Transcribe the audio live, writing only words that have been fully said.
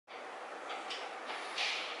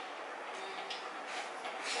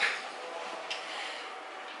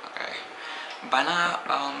By now,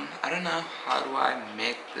 I don't know how do I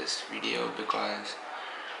make this video because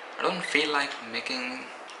I don't feel like making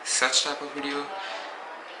such type of video,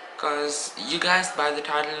 because you guys by the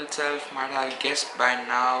title itself might have guessed by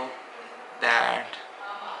now that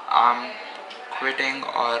I'm quitting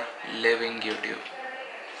or leaving YouTube.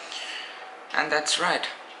 And that's right.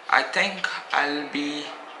 I think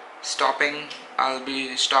stopping I'll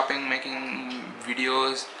be stopping making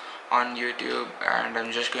videos on YouTube, and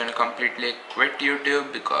I'm just going to completely quit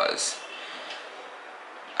YouTube because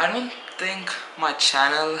I don't think my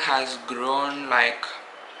channel has grown. Like,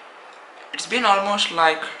 it's been almost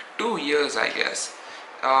like 2 years, I guess,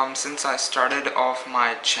 since I started off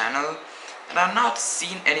my channel, and I've not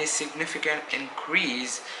seen any significant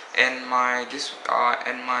increase in my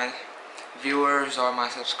viewers or my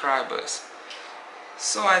subscribers.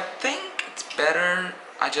 So I think it's better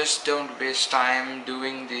I just don't waste time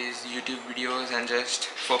doing these YouTube videos and just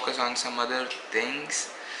focus on some other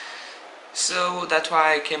things. So that's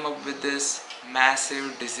why I came up with this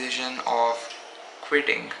massive decision of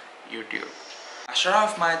quitting YouTube. I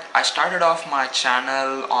started off my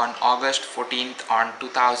channel on August 14th on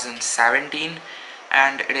 2017,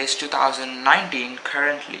 and it is 2019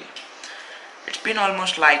 currently. It's been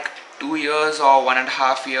almost like 2 years or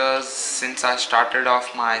 1.5 years since I started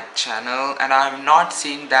off my channel, and I have not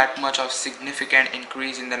seen that much of significant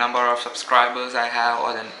increase in the number of subscribers I have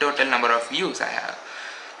or the total number of views I have.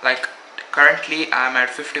 Like, currently I'm at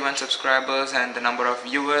 51 subscribers and the number of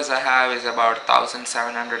viewers I have is about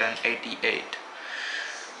 1788.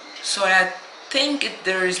 So I think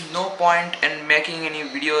there is no point in making any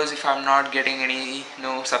videos if I'm not getting any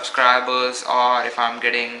subscribers, or if I'm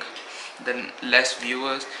getting the less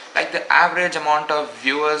viewers. Like, the average amount of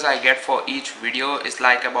viewers I get for each video is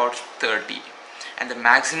like about 30, and the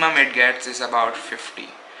maximum it gets is about 50,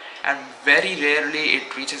 and very rarely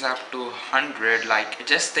it reaches up to 100. Like, it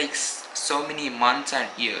just takes so many months and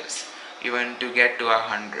years even to get to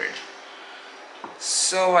 100.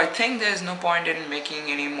 So I think there's no point in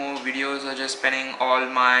making any more videos or just spending all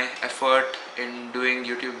my effort in doing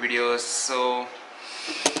YouTube videos. So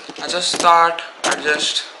I just thought I'd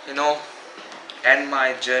just end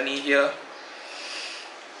my journey here.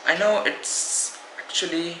 I know it's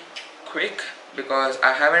actually quick because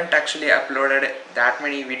I haven't actually uploaded that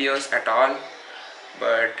many videos at all,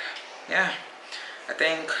 but yeah, I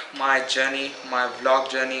think my vlog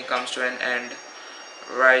journey comes to an end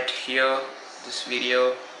right here, this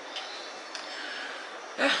video.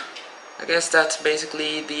 Yeah, I guess that's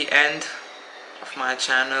basically the end of my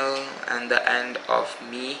channel and the end of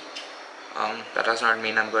me. That does not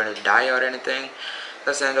mean I'm going to die or anything.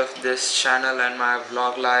 That's the end of this channel and my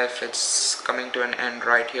vlog life. It's coming to an end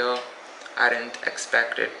right here. I didn't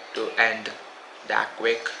expect it to end that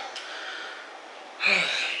quick. I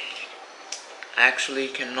actually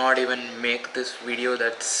cannot even make this video.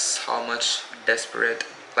 That's how much desperate,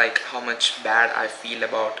 like how much bad I feel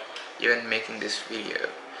about even making this video.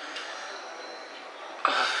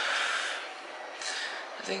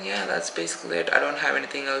 I think, yeah, that's basically it. I don't have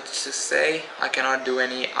anything else to say. I cannot do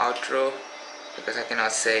any outro because I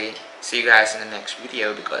cannot say see you guys in the next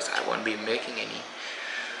video because I won't be making any.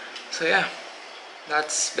 So yeah,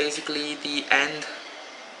 that's basically the end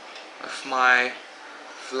of my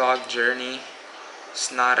vlog journey.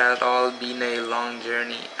 It's not at all been a long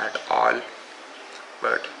journey at all,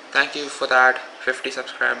 but thank you for that 50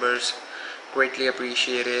 subscribers. Greatly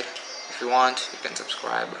appreciate it. If you want, you can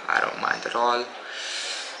subscribe. I don't mind at all.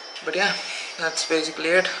 But yeah, that's basically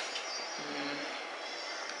it.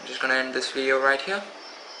 I'm just gonna end this video right here.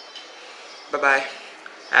 Bye bye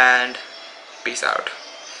and peace out.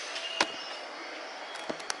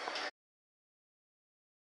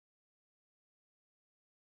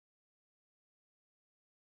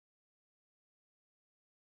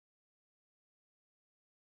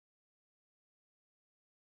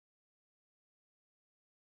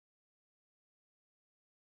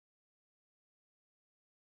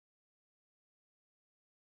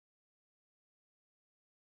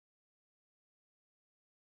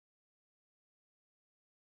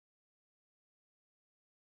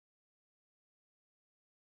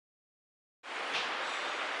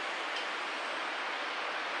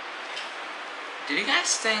 Did you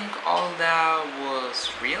guys think all that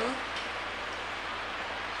was real?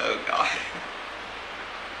 Oh god.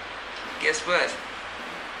 Guess what?